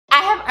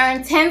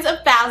earned tens of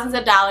thousands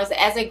of dollars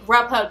as a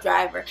GrubHub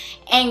driver,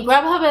 and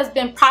GrubHub has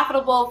been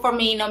profitable for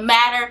me no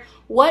matter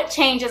what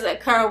changes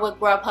occur with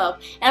GrubHub.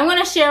 And I'm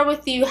going to share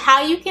with you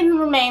how you can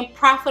remain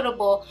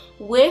profitable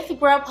with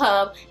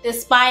GrubHub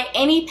despite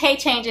any pay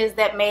changes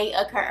that may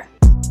occur.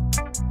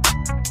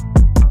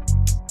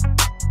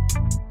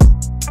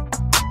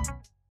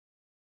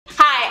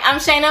 Hi, I'm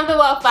SHANA of the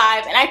Wealth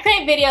Vibe, and I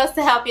create videos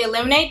to help you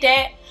eliminate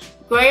debt,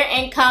 grow your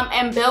income,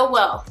 and build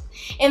wealth.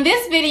 In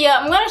this video,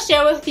 I'm going to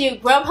share with you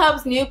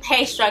GrubHub's new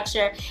pay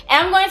structure, and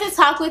I'm going to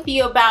talk with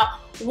you about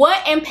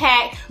what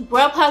impact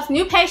GrubHub's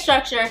new pay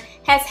structure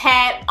has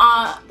had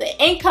on the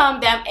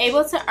income that I'm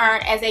able to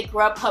earn as a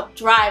GrubHub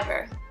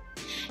driver.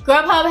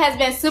 GrubHub has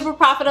been super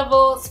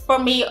profitable for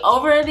me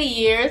over the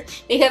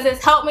years because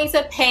it's helped me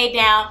to pay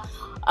down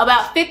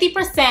about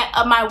 50%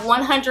 of my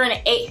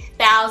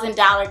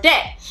 $108,000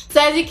 debt.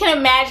 So as you can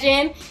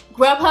imagine,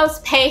 GrubHub's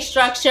pay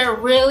structure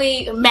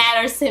really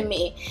matters to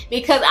me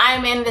because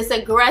I'm in this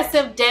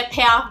aggressive debt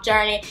payoff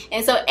journey,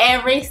 and so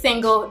every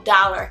single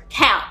dollar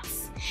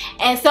counts.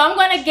 And so I'm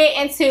going to get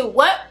into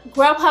what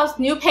GrubHub's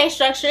new pay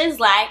structure is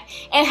like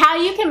and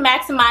how you can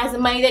maximize the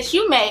money that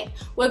you make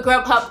with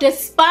GrubHub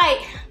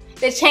despite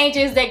the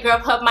changes that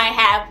GrubHub might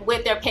have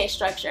with their pay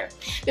structure.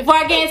 Before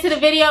I get into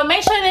the video,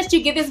 make sure that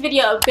you give this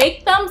video a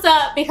big thumbs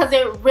up because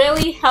it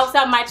really helps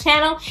out my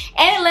channel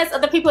and it lets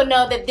other people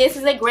know that this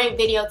is a great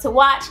video to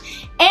watch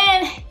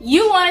and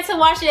you wanted to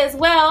watch it as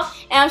well,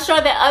 and I'm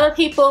sure that other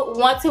people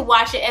want to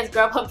watch it as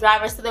GrubHub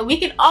drivers so that we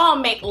can all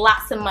make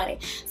lots of money.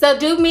 So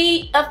do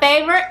me a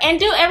favor and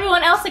do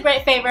everyone else a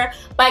great favor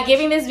by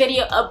giving this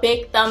video a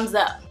big thumbs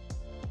up.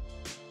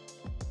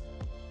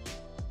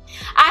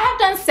 I have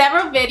done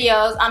several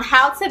videos on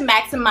how to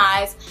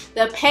maximize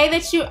the pay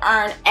that you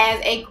earn as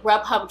a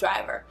GrubHub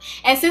driver.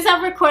 And since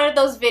I've recorded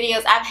those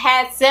videos, I've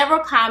had several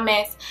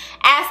comments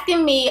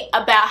asking me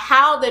about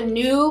how the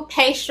new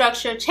pay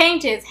structure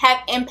changes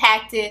have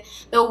impacted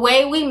the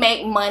way we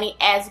make money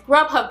as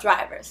GrubHub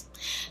drivers.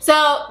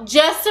 So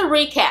just to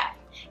recap,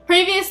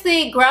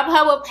 previously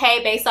GrubHub would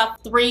pay based off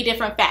 3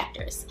 different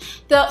factors.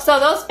 So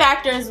those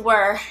factors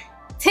were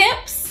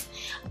tips,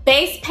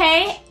 base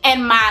pay,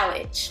 and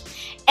mileage.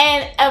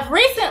 And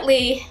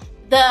recently,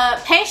 the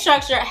pay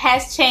structure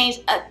has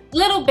changed a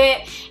little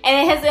bit and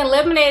it has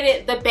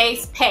eliminated the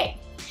base pay.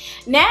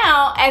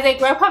 Now, as a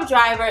GrubHub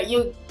driver,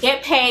 you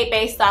get paid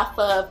based off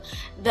of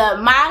the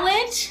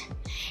mileage,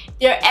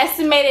 your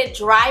estimated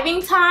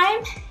driving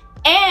time,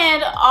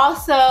 and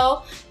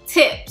also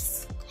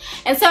tips.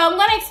 And so I'm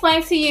going to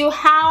explain to you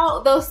how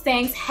those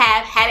things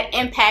have had an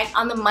impact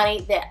on the money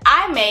that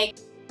I make.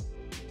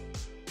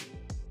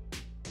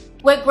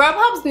 With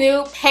GrubHub's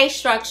new pay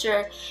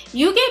structure,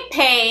 you get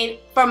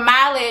paid for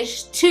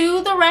mileage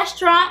to the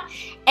restaurant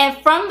and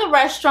from the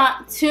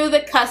restaurant to the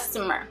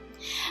customer.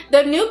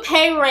 The new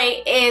pay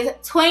rate is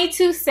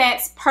 22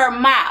 cents per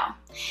mile.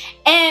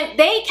 And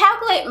they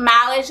calculate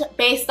mileage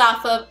based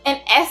off of an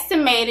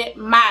estimated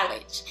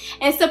mileage.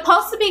 And it's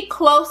supposed to be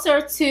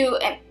closer to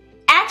an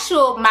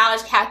actual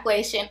mileage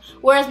calculation,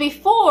 whereas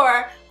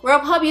before,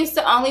 GrubHub used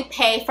to only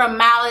pay for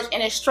mileage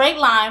in a straight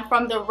line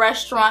from the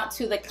restaurant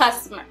to the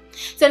customer.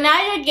 So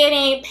now you're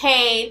getting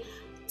paid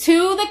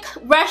to the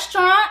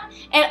restaurant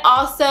and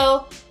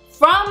also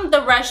from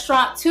the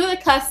restaurant to the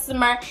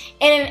customer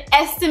in an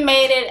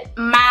estimated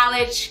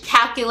mileage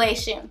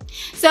calculation.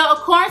 So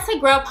according to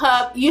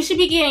GrubHub, you should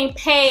be getting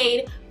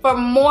paid for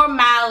more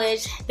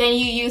mileage than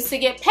you used to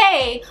get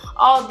paid,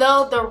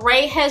 although the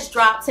rate has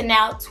dropped to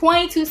now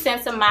 22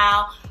 cents a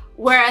mile,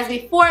 whereas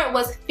before it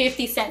was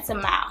 50 cents a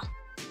mile.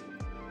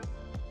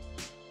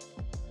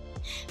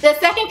 The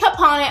second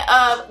component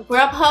of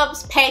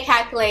GrubHub's pay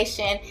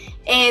calculation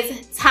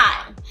is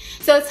time.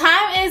 So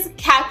time is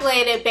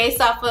calculated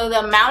based off of the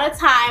amount of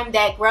time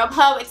that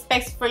GrubHub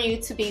expects for you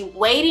to be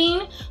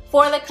waiting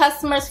for the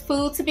customer's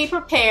food to be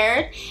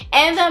prepared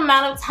and the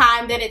amount of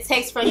time that it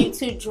takes for you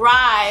to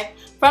drive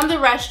from the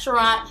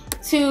restaurant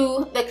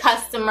to the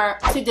customer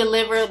to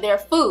deliver their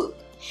food.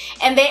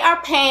 And they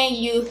are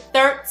paying you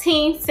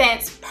 13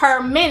 cents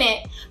per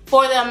minute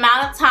for the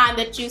amount of time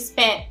that you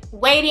spent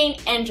waiting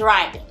and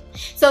driving.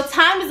 So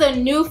time is a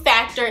new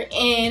factor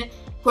in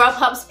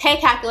GrubHub's pay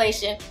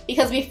calculation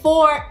because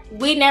before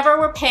we never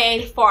were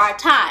paid for our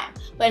time,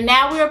 but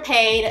now we are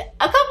paid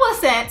a couple of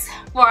cents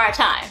for our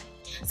time.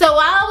 So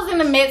while I was in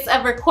the midst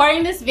of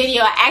recording this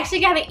video, I actually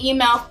got an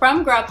email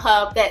from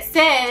GrubHub that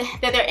said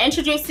that they're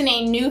introducing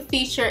a new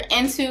feature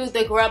into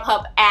the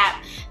GrubHub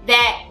app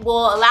that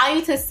will allow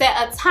you to set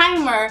a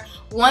timer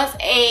once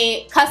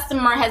a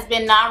customer has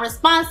been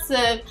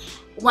non-responsive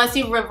once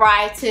you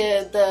arrive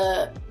to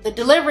the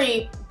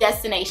delivery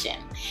destination.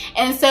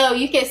 And so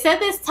you can set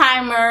this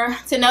timer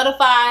to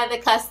notify the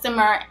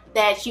customer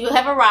that you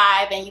have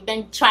arrived and you've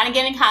been trying to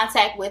get in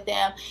contact with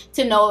them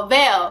to no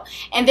avail.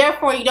 And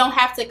therefore you don't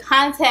have to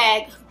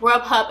contact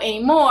GrubHub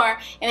anymore.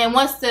 And then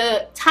once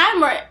the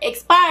timer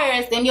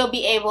expires, then you'll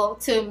be able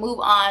to move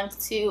on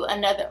to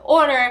another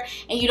order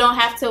and you don't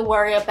have to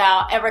worry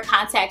about ever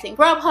contacting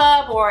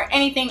GrubHub or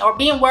anything, or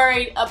being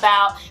worried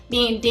about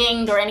being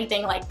dinged or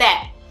anything like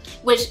that.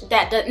 which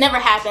never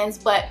happens,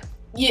 but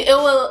it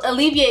will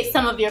alleviate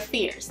some of your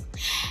fears.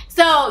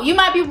 So you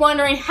might be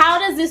wondering, how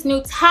does this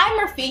new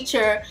timer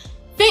feature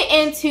fit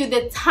into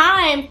the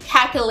time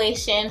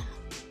calculation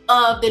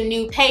of the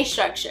new pay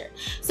structure?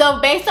 So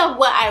based on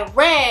what I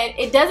read,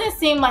 it doesn't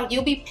seem like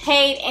you'll be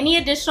paid any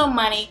additional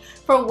money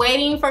for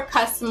waiting for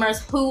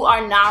customers who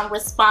are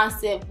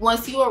non-responsive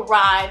once you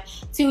arrive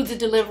to the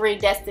delivery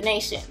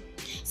destination.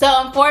 So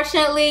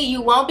unfortunately,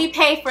 you won't be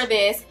paid for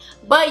this,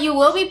 but you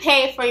will be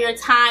paid for your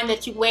time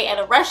that you wait at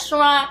a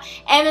restaurant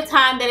and the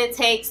time that it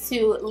takes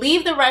to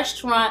leave the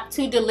restaurant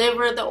to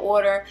deliver the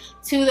order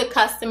to the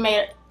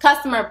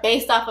customer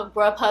based off of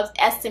GrubHub's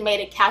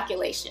estimated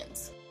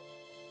calculations.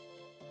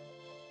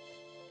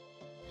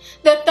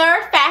 The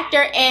third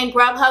factor in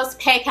GrubHub's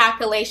pay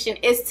calculation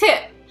is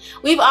tip.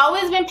 We've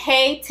always been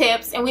paid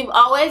tips and we've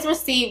always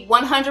received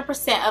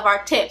 100% of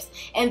our tips,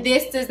 and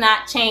this does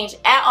not change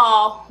at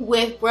all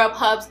with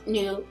GrubHub's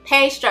new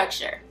pay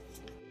structure.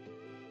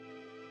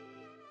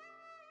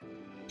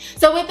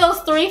 So with those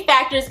three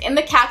factors in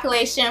the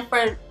calculation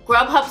for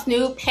GrubHub's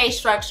new pay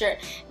structure,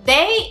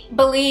 they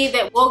believe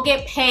that we'll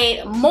get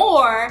paid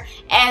more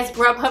as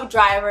GrubHub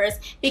drivers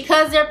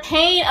because they're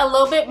paying a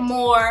little bit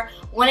more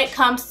when it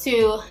comes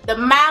to the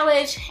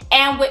mileage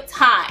and with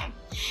time.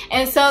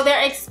 And so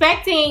they're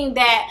expecting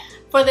that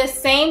for the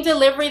same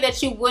delivery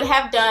that you would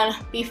have done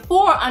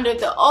before under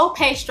the old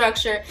pay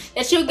structure,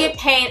 that you'll get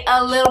paid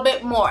a little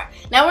bit more.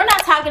 Now, we're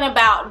not talking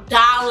about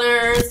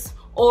dollars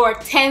or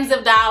tens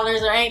of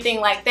dollars or anything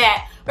like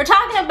that. We're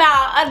talking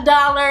about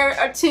 $1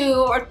 or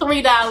 $2 or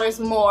 $3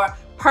 more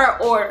per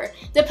order,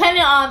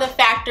 depending on the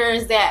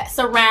factors that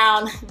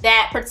surround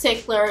that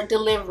particular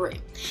delivery.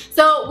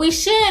 So we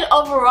should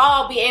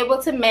overall be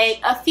able to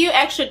make a few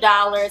extra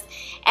dollars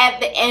at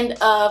the end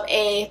of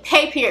a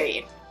pay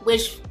period,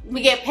 which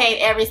we get paid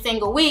every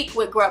single week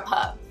with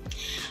GrubHub.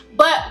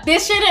 But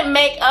this shouldn't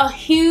make a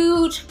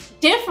huge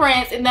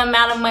difference in the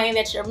amount of money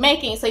that you're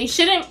making. So you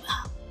shouldn't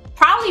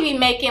probably be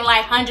making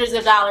like hundreds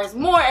of dollars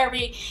more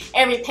every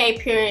pay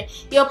period.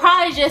 You'll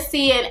probably just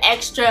see an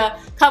extra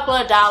couple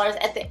of dollars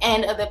at the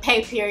end of the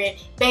pay period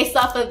based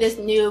off of this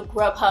new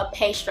GrubHub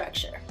pay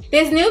structure.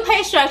 This new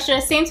pay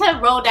structure seems to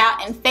have rolled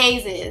out in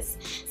phases.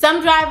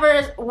 Some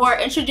drivers were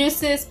introduced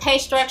to this pay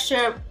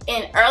structure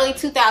in early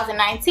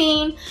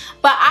 2019,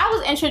 but I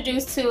was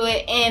introduced to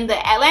it in the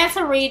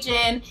Atlanta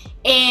region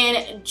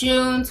in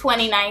June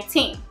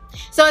 2019.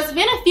 So it's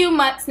been a few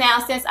months now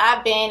since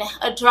I've been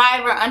a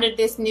driver under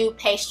this new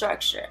pay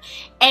structure.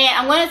 And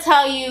I'm going to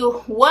tell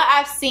you what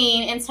I've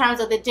seen in terms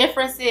of the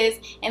differences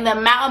in the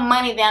amount of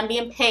money that I'm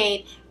being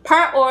paid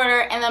per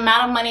order and the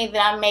amount of money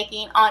that I'm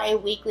making on a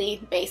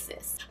weekly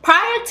basis.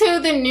 Prior to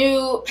the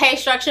new pay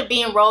structure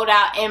being rolled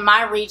out in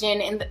my region,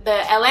 in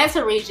the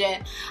Atlanta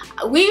region,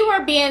 we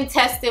were being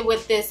tested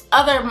with this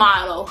other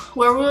model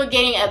where we were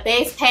getting a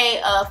base pay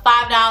of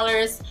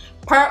 $5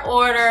 per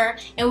order,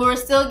 and we were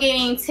still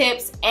getting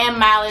tips and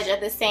mileage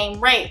at the same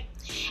rate.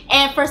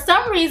 And for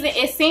some reason,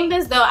 it seemed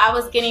as though I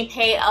was getting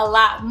paid a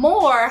lot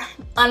more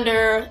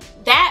under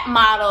that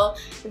model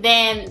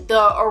than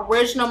the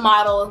original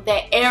model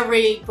that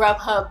every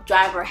GrubHub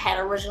driver had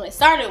originally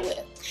started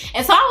with.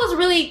 And so I was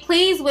really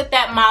pleased with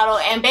that model,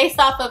 and based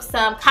off of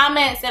some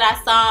comments that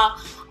I saw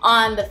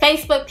on the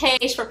Facebook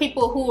page for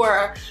people who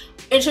were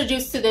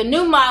introduced to the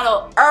new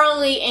model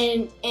early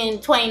in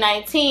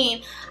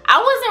 2019,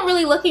 I wasn't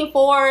really looking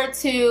forward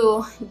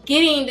to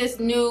getting this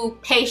new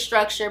pay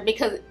structure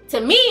because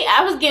to me,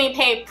 I was getting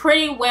paid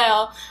pretty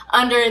well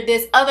under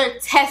this other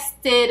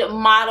tested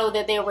model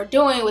that they were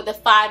doing with the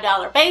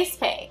 $5 base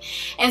pay.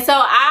 And so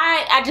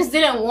I just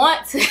didn't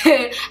want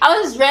to.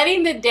 I was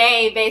dreading the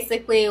day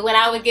basically when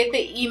I would get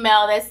the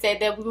email that said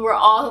that we were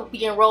all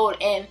being rolled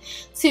in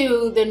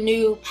to the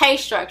new pay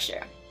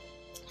structure.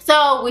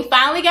 So we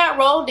finally got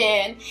rolled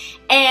in,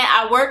 and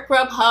I worked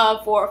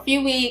GrubHub for a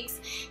few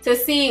weeks to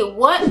see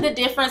what the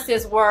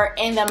differences were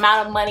in the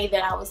amount of money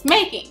that I was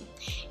making.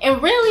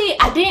 And really,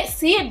 I didn't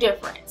see a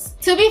difference.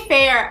 To be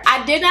fair,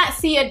 I did not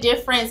see a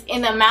difference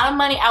in the amount of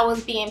money I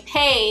was being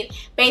paid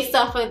based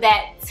off of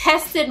that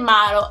tested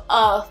model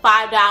of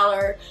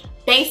 $5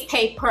 base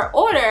pay per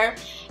order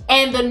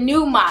and the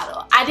new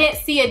model. I didn't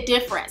see a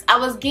difference. I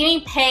was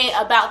getting paid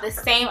about the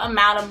same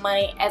amount of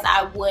money as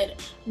I would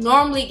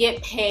normally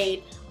get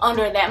paid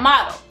under that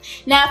model.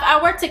 Now, if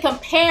I were to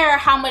compare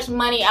how much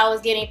money I was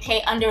getting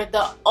paid under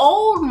the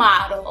old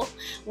model,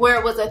 where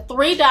it was a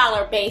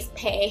 $3 base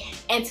pay,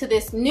 and to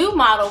this new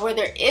model where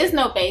there is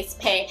no base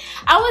pay,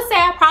 I would say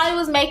I probably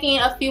was making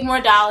a few more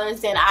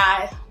dollars than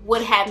I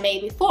would have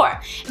made before.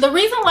 The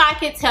reason why I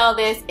could tell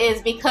this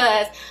is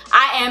because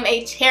I am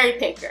a cherry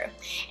picker.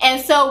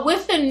 And so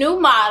with the new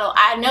model,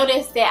 I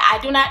noticed that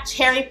I do not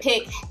cherry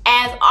pick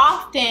as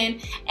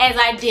often as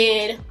I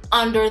did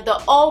under the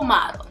old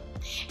model.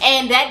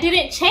 And that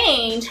didn't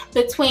change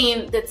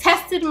between the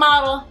tested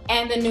model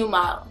and the new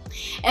model.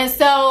 And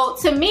so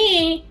to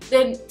me,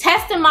 the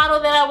tested model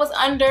that I was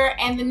under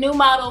and the new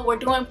model were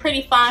doing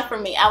pretty fine for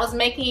me. I was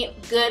making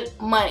good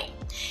money.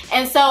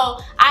 And so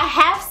I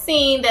have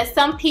seen that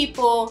some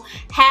people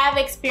have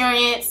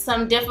experienced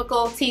some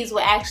difficulties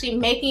with actually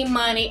making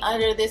money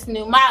under this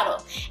new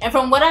model. And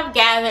from what I've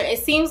gathered, it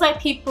seems like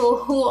people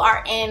who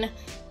are in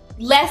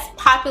less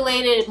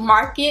populated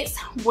markets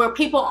where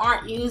people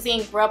aren't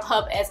using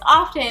GrubHub as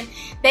often,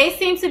 they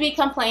seem to be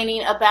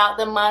complaining about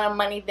the amount of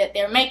money that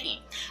they're making.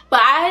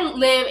 But I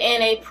live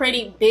in a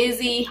pretty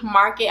busy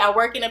market. I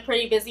work in a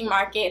pretty busy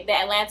market, the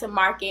Atlanta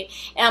market,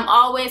 and I'm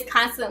always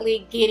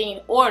constantly getting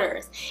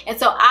orders. And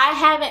so I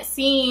haven't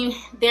seen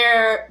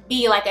there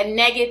be like a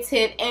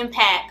negative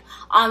impact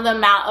on the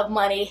amount of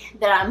money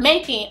that I'm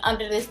making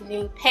under this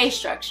new pay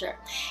structure.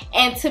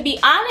 And to be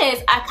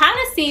honest, I kind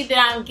of see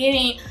that I'm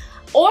getting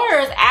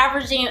orders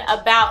averaging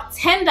about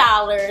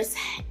 $10,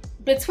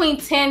 between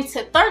 $10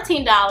 to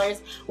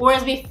 $13,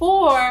 whereas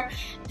before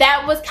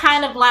that was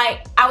kind of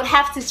like I would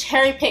have to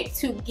cherry pick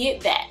to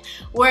get that,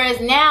 whereas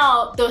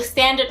now the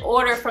standard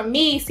order for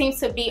me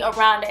seems to be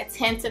around that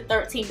 $10 to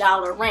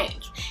 $13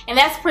 range, and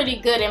that's pretty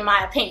good in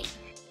my opinion.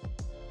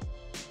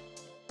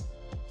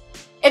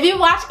 If you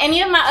watch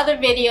any of my other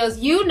videos,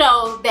 you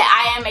know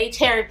that I am a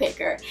cherry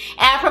picker, and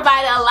I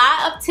provide a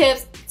lot of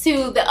tips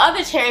to the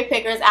other cherry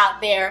pickers out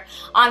there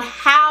on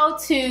how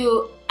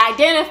to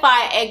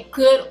identify a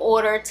good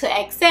order to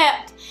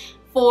accept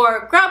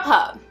for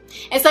GrubHub.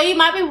 And so you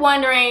might be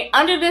wondering,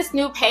 under this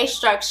new pay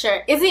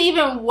structure, is it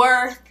even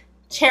worth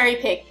cherry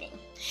picking?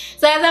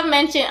 So as I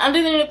mentioned,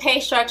 under the new pay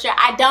structure,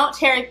 I don't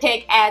cherry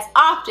pick as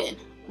often,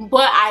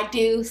 but I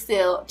do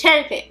still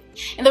cherry pick.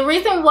 And the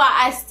reason why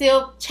I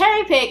still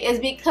cherry pick is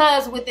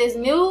because with this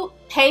new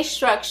pay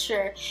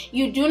structure,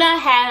 you do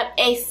not have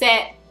a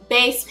set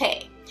base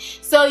pay.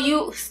 So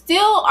you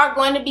still are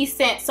going to be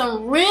sent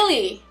some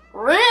really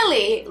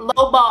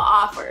lowball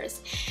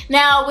offers.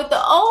 Now with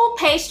the old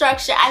pay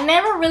structure, I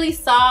never really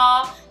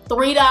saw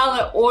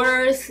 $3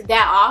 orders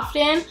that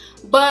often,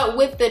 but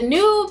with the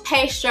new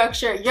pay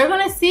structure, you're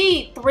gonna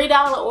see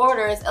 $3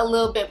 orders a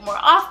little bit more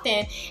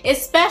often,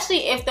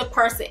 especially if the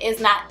person is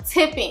not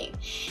tipping,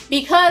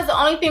 because the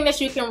only thing that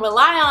you can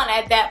rely on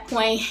at that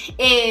point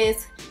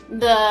is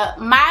the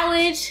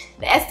mileage,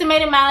 the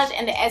estimated mileage,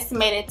 and the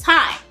estimated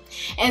time.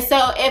 And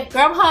so if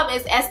GrubHub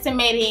is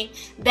estimating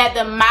that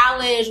the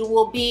mileage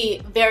will be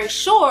very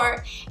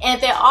short,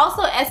 and they're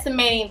also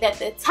estimating that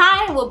the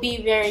time will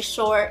be very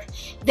short,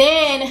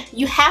 then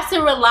you have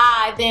to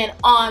rely then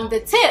on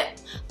the tip.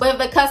 But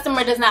if the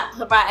customer does not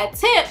provide a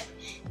tip,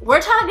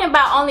 we're talking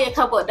about only a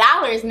couple of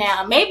dollars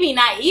now, maybe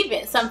not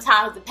even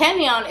sometimes,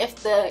 depending on if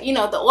the,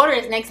 the order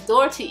is next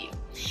door to you.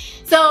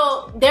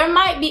 So there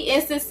might be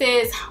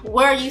instances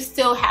where you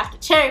still have to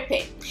cherry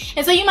pick.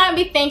 And so you might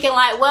be thinking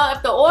like, well,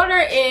 if the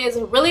order is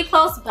really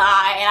close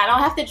by and I don't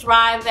have to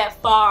drive that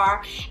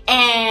far,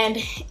 and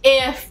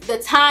if the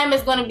time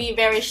is going to be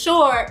very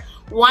short,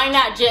 why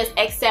not just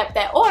accept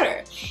that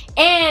order?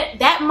 And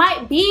that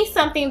might be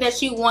something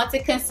that you want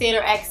to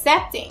consider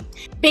accepting.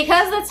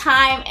 Because the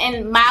time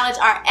and mileage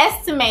are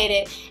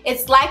estimated,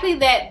 it's likely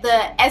that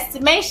the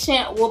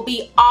estimation will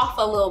be off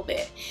a little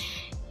bit.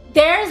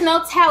 There is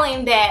no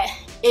telling that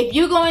if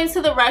you go into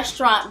the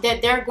restaurant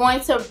that they're going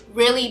to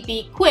really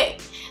be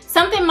quick.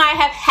 Something might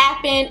have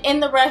happened in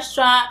the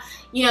restaurant.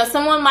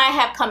 Someone might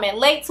have come in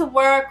late to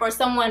work, or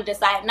someone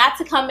decided not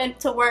to come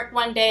into work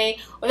one day,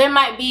 or there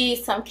might be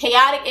some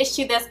chaotic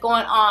issue that's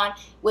going on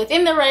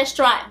within the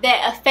restaurant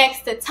that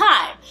affects the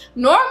time.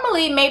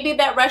 Normally, maybe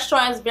that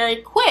restaurant is very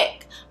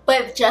quick,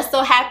 but it just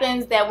so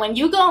happens that when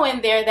you go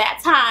in there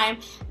that time,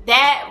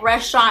 that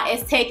restaurant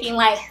is taking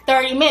like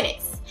 30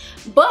 minutes.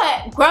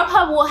 But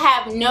GrubHub will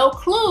have no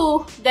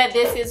clue that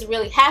this is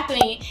really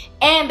happening,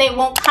 and they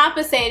won't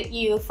compensate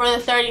you for the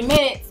 30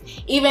 minutes,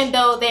 even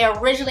though they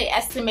originally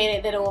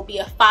estimated that it will be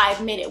a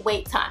 5-minute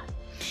wait time.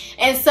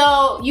 And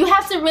so you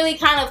have to really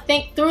kind of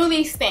think through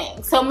these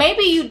things. So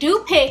maybe you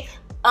do pick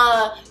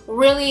a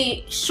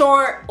really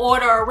short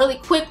order, a really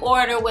quick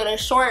order with a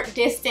short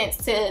distance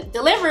to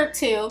deliver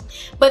to,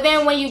 but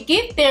then when you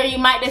get there you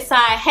might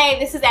decide, hey,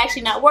 this is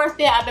actually not worth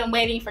it. I've been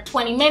waiting for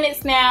 20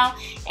 minutes now,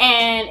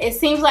 and it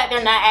seems like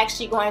they're not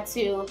actually going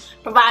to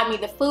provide me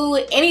the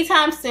food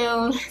anytime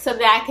soon so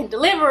that I can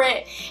deliver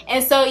it.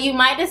 And so you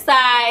might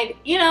decide,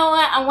 you know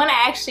what, I want to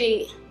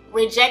actually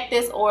reject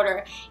this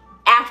order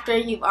after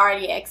you've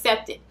already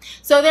accepted.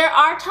 So there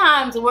are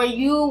times where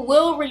you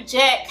will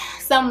reject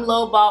some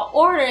lowball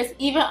orders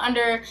even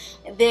under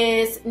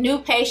this new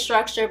pay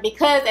structure,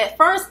 because at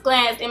first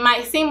glance it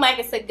might seem like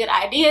it's a good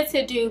idea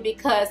to do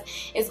because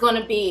it's going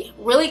to be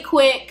really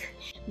quick,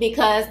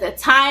 because the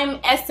time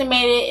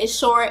estimated is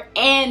short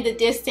and the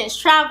distance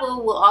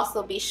traveled will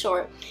also be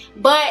short.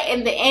 But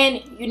in the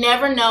end, you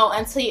never know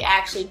until you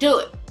actually do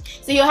it.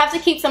 So you'll have to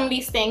keep some of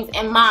these things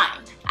in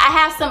mind. I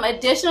have some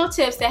additional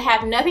tips that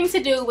have nothing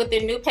to do with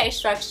the new pay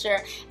structure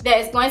that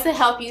is going to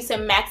help you to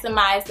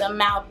maximize the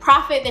amount of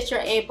profit that you're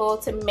able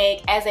to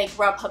make as a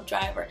GrubHub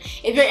driver.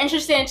 If you're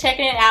interested in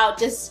checking it out,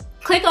 just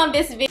click on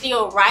this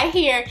video right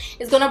here.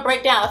 It's going to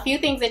break down a few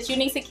things that you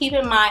need to keep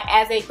in mind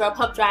as a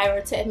GrubHub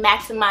driver to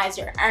maximize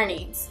your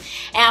earnings.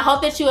 And I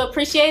hope that you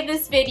appreciate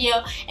this video.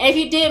 And if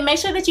you did, make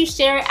sure that you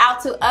share it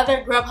out to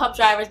other GrubHub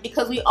drivers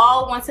because we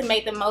all want to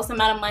make the most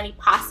amount of money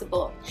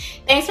possible.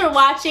 Thanks for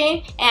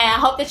watching, and I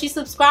hope that you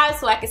subscribe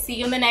so I can see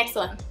you in the next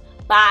one.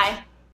 Bye.